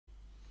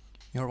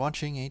You're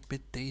watching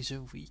 8-Bit Days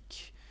a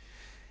Week,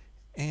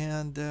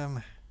 and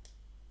I'm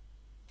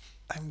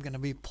gonna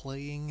be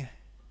playing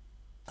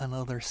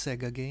another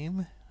Sega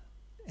game,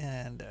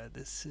 and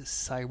this is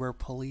Cyber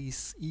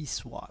Police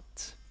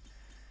ESWAT.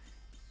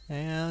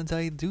 And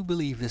I do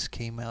believe this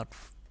came out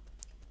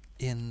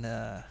in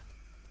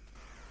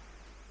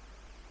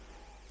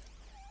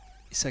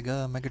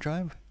Sega Mega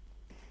Drive.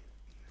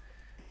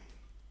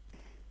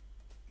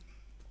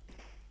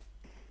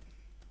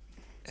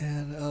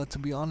 And to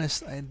be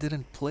honest, I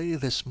didn't play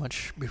this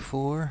much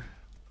before.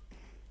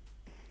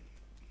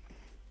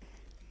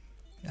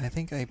 I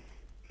think I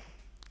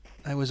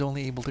was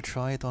only able to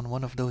try it on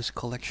one of those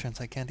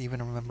collections. I can't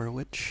even remember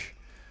which.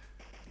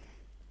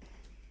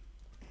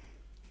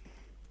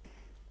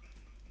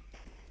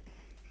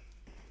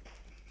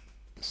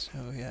 So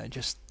yeah, I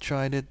just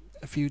tried it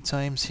a few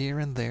times here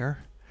and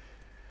there.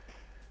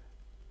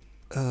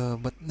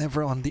 But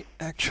never on the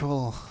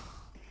actual...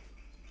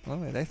 Oh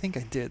wait, I think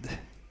I did.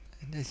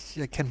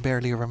 I can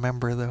barely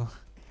remember though.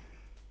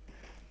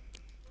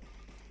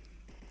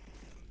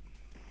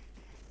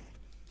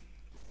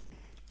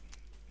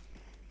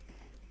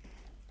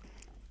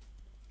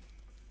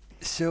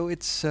 So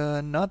it's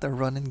not a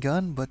run and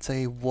gun, but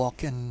a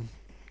walk and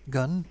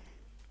gun.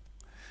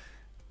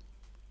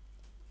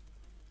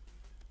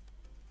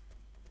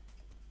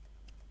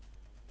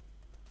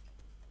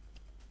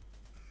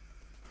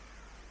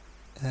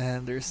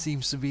 And there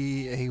seems to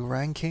be a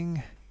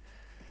ranking.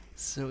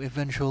 So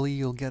eventually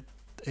you'll get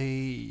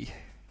a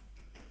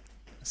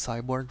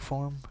cyborg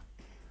form.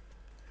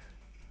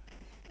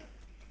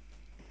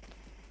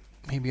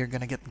 Maybe you're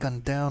gonna get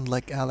gunned down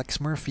like Alex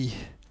Murphy.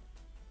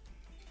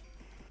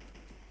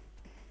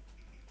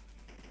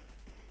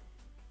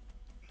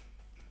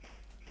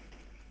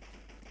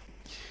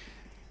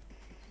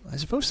 I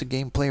suppose the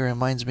gameplay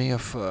reminds me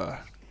of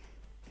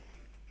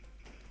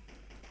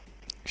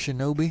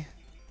Shinobi.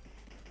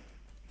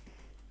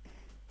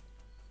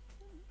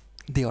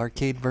 The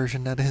arcade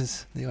version, that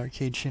is. The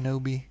arcade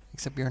Shinobi.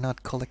 Except you're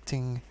not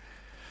collecting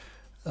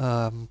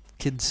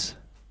kids.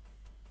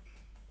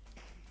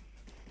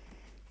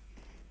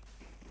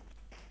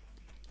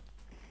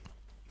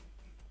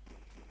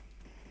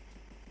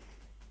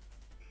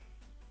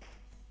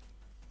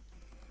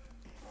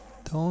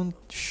 Don't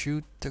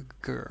shoot the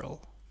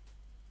girl.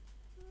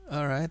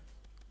 Alright,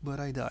 but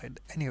I died.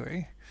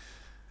 Anyway,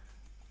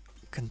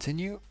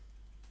 continue.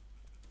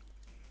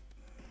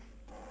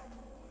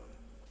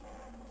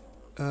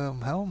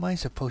 How am I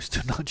supposed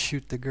to not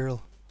shoot the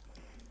girl?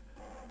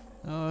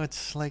 Oh,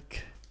 it's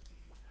like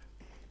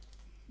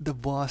the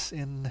boss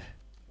in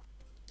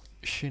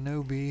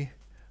Shinobi.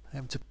 I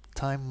have to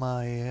time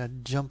my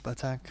jump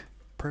attack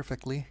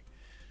perfectly.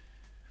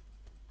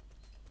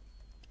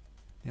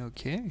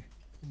 Okay,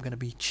 I'm gonna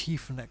be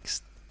Chief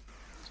next.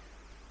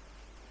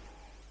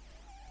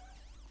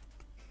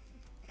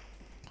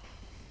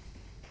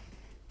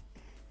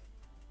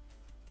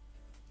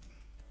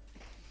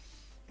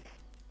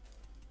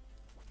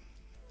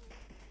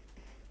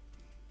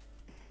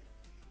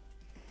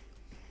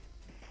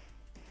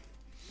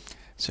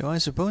 So I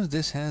suppose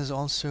this has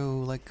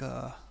also like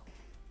a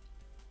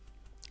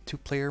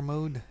two-player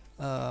mode.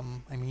 I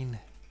mean,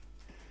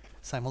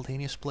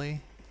 simultaneous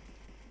play.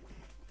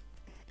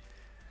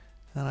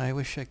 And I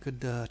wish I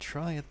could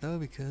try it though,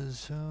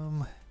 because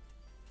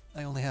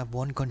I only have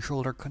one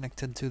controller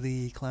connected to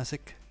the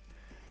classic.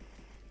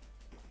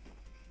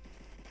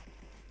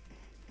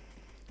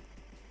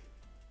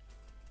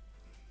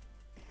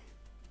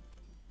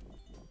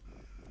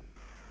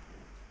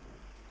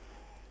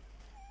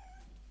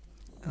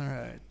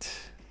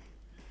 Alright.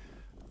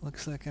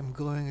 Looks like I'm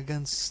going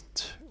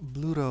against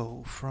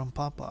Bluto from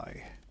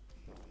Popeye.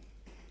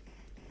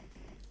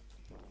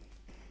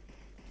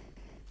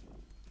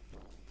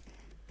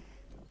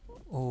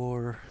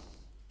 Or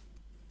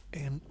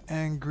an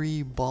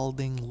angry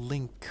balding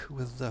Link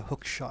with the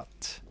hook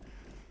shot.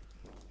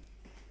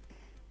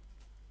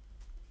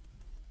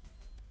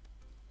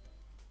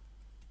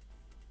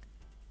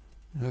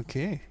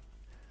 Okay.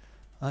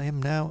 I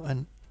am now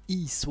an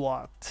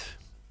ESWAT.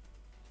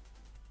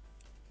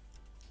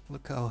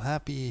 Look how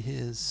happy he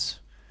is.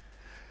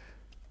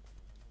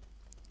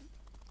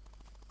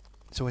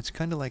 So it's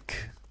kind of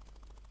like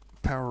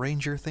Power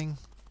Ranger thing.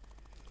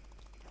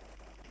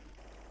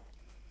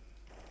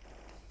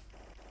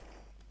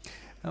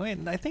 Oh wait,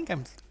 I think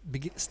I'm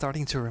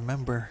starting to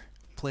remember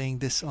playing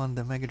this on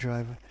the Mega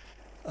Drive.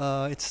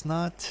 It's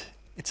not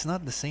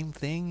the same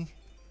thing.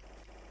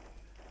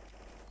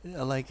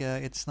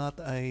 It's not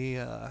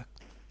a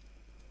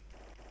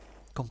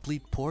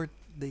complete port.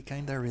 They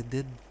kinda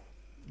redid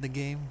the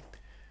game.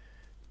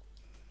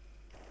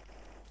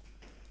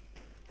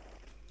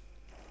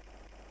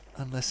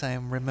 Unless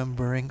I'm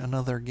remembering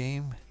another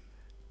game.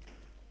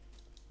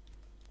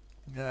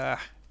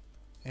 Ah,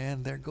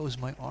 and there goes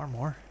my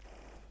armor.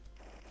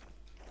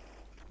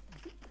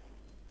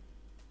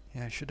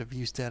 Yeah, I should have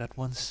used that at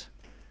once.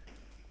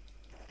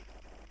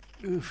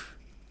 Oof.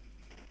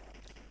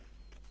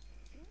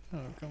 Oh,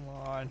 come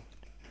on.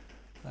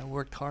 I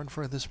worked hard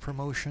for this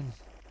promotion.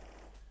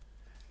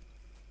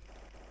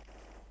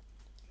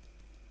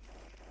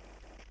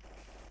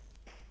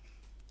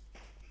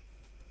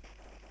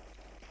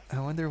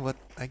 wonder what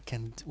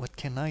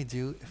can I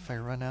do if I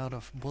run out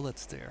of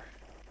bullets there?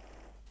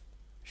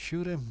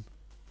 Shoot him.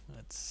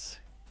 It's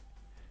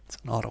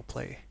an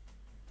autoplay.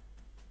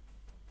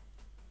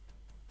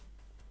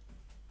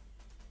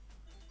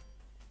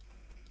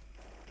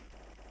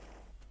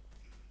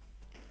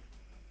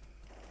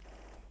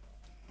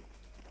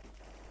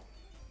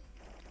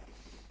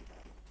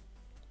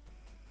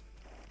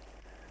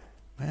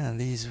 Man,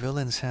 these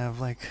villains have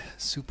like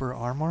super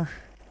armor.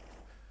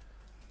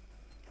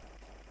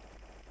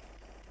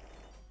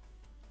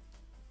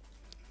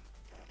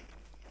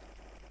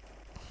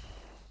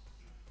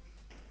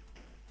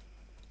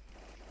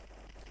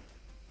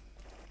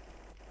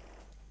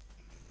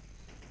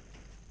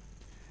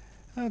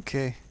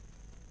 Okay.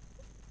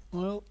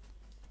 Well,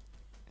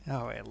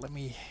 alright, let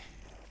me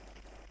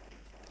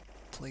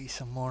play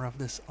some more of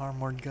this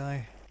armored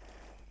guy.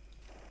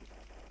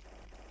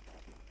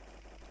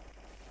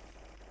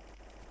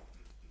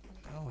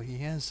 Oh, he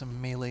has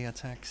some melee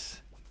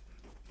attacks.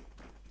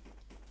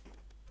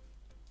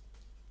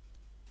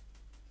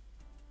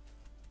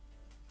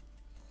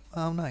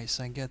 Oh, nice,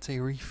 I get a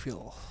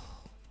refill.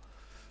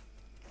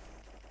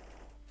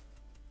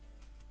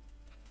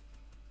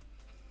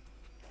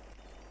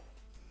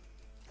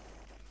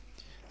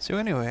 So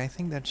anyway, I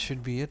think that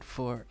should be it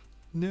for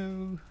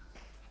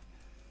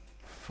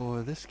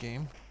this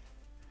game.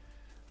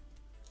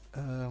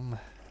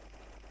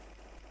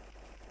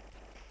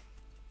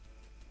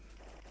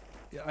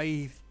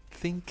 I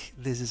think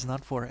this is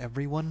not for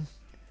everyone,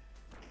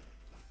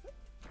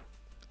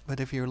 but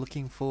if you're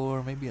looking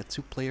for maybe a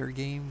 2-player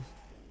game,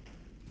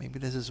 maybe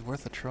this is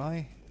worth a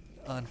try.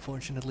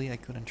 Unfortunately, I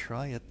couldn't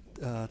try it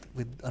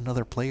with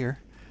another player.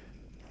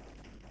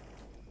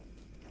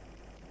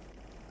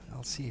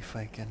 I'll see if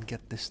I can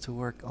get this to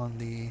work on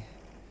the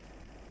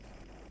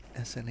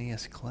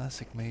SNES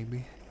Classic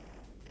maybe.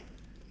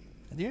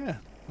 And yeah,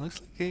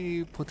 looks like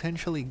a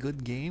potentially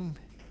good game,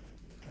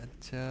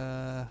 but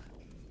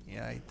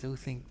yeah, I do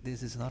think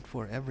this is not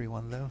for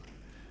everyone though.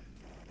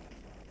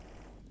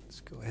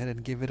 Let's go ahead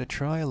and give it a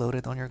try, load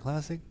it on your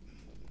Classic.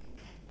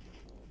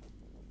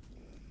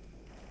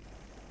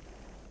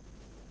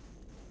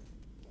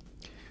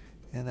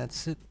 And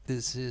that's it.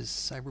 This is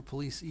Cyber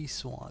Police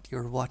ESWAT.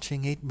 You're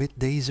watching 8-Bit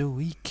Days a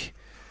Week.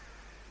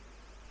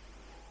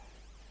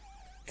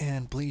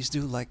 And please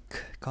do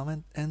like,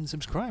 comment, and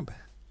subscribe.